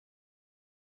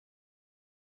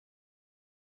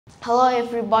Hello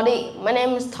everybody, my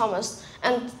name is Thomas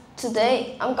and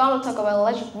today I'm gonna talk about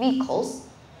electric vehicles.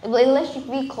 Electric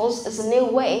vehicles is a new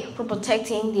way for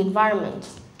protecting the environment.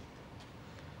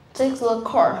 Tesla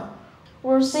car.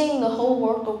 We're seeing the whole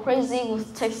world go crazy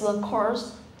with Tesla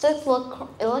cars.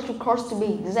 Electric cars to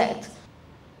be exact.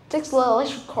 Tesla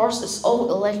electric cars is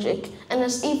all electric and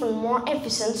is even more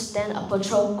efficient than a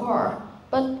petrol car.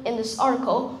 But in this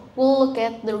article, we'll look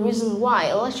at the reason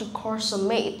why electric cars are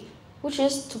made, which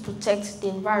is to protect the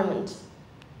environment.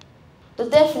 The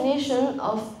definition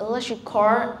of electric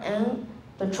car and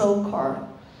petrol car.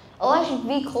 Electric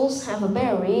vehicles have a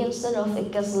battery instead of a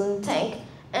gasoline tank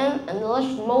and an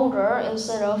electric motor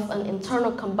instead of an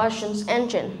internal combustion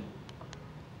engine.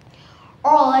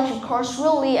 Are electric cars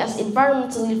really as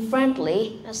environmentally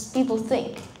friendly as people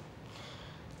think?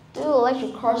 Do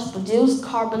electric cars produce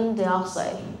carbon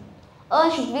dioxide?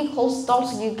 Electric vehicles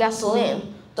don't use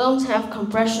gasoline, don't have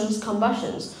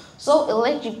combustions, so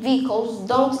electric vehicles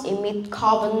don't emit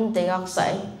carbon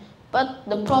dioxide. But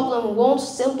the problem won't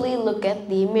simply look at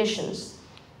the emissions.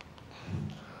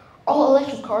 Are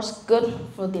electric cars good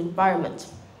for the environment?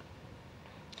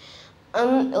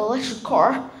 An electric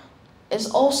car is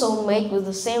also made with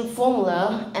the same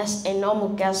formula as a normal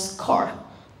gas car.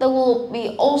 There will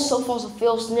be also fossil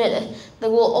fuels needed.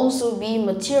 There will also be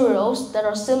materials that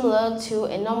are similar to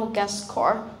a normal gas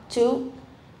car to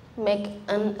make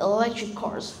an electric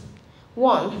cars.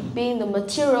 One being the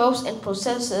materials and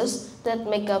processes that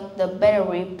make up the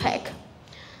battery pack,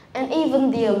 and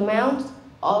even the amount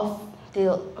of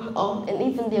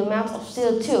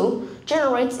CO2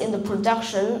 generated in the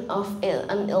production of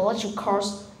an electric car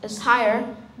is higher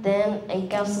than a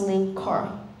gasoline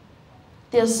car.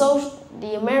 The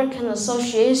American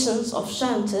Association of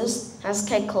Scientists has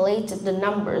calculated the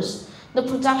numbers. The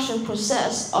production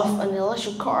process of an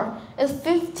electric car is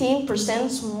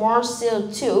 15% more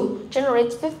CO2,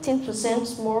 generates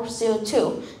 15% more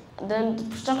CO2 than the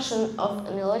production of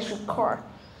an electric car.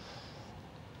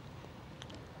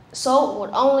 So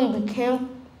would only become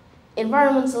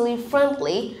environmentally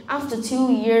friendly after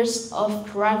 2 years of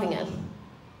driving it.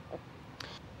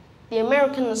 The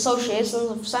American Association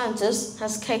of Scientists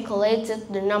has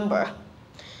calculated the number.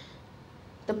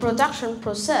 The production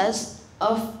process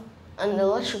of an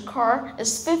electric car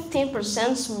is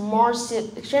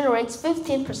generates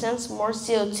 15% more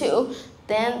CO2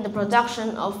 than the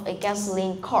production of a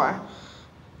gasoline car.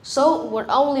 So would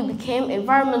only became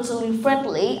environmentally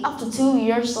friendly after 2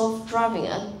 years of driving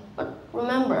it. But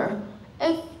remember,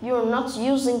 if you're not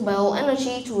using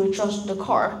bioenergy to recharge the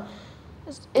car,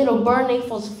 it'll burning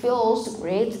fossil fuels to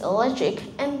create electric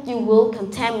and you will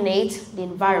contaminate the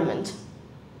environment.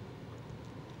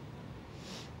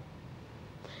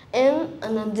 In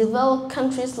undeveloped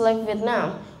countries like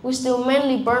Vietnam, we still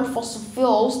mainly burn fossil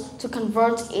fuels to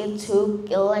convert it to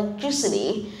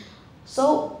electricity.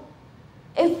 So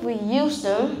if we use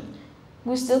them,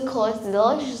 we still collect the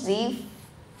electricity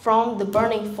from the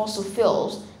burning fossil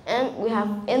fuels, and we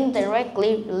have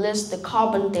indirectly released the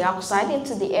carbon dioxide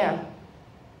into the air.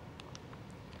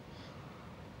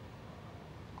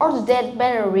 Are the dead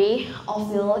battery of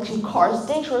the electric cars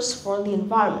dangerous for the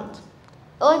environment?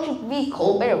 Electric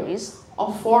vehicle batteries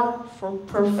are far from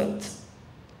perfect.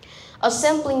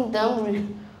 Assembling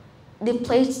them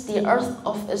depletes the earth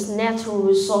of its natural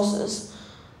resources.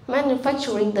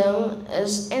 Manufacturing them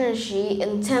is energy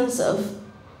intensive.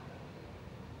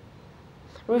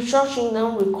 Recharging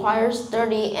them requires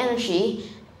dirty energy,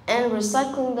 and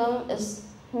recycling them is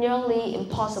nearly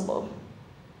impossible.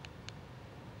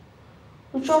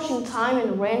 Recharging time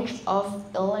and range of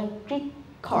electric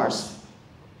cars.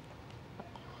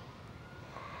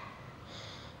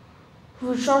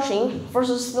 Recharging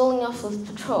versus filling up with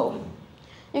petrol.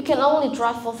 You can only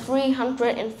drive for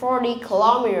 340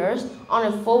 kilometers on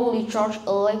a fully charged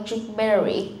electric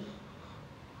battery.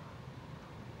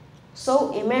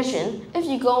 So imagine if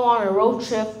you go on a road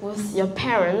trip with your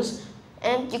parents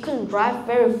and you couldn't drive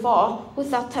very far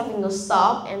without having to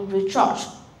stop and recharge.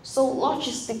 So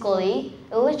logistically,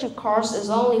 electric cars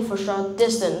is only for short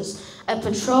distance. A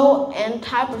petrol and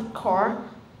hybrid car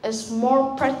is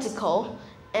more practical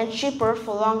and cheaper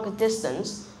for longer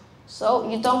distance. So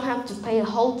you don't have to pay a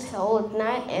hotel at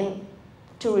night and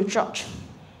to recharge.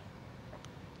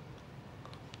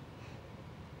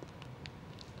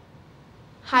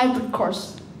 Hybrid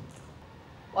cars.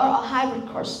 What are hybrid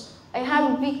cars? A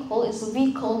hybrid vehicle is a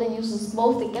vehicle that uses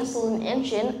both a gasoline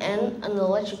engine and an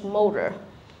electric motor.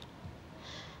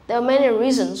 There are many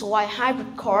reasons why a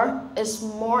hybrid car is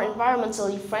more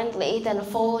environmentally friendly than a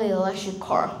fully electric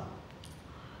car.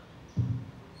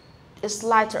 It's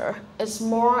lighter, it's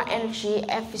more energy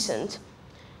efficient,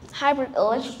 Hybrid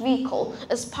electric vehicle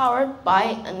is powered by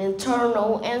an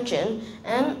internal engine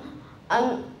and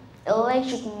an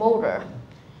electric motor,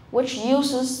 which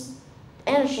uses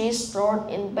energy stored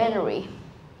in battery.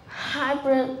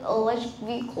 Hybrid electric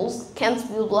vehicles can't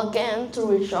be plugged in to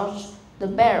recharge the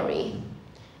battery.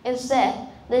 Instead,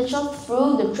 they charge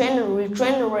through the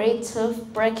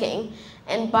regenerative braking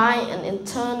and by an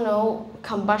internal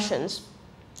combustion.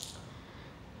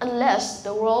 Unless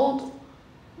the world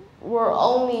will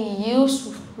only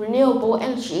use renewable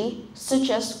energy, such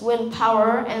as wind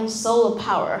power and solar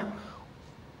power.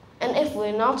 And if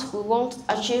we're not, we won't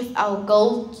achieve our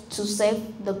goal to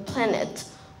save the planet.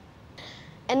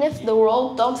 And if the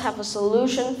world don't have a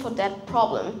solution for that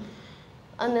problem,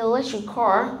 an electric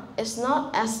car is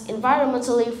not as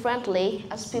environmentally friendly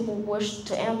as people wish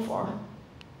to aim for.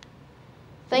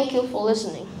 Thank you for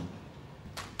listening.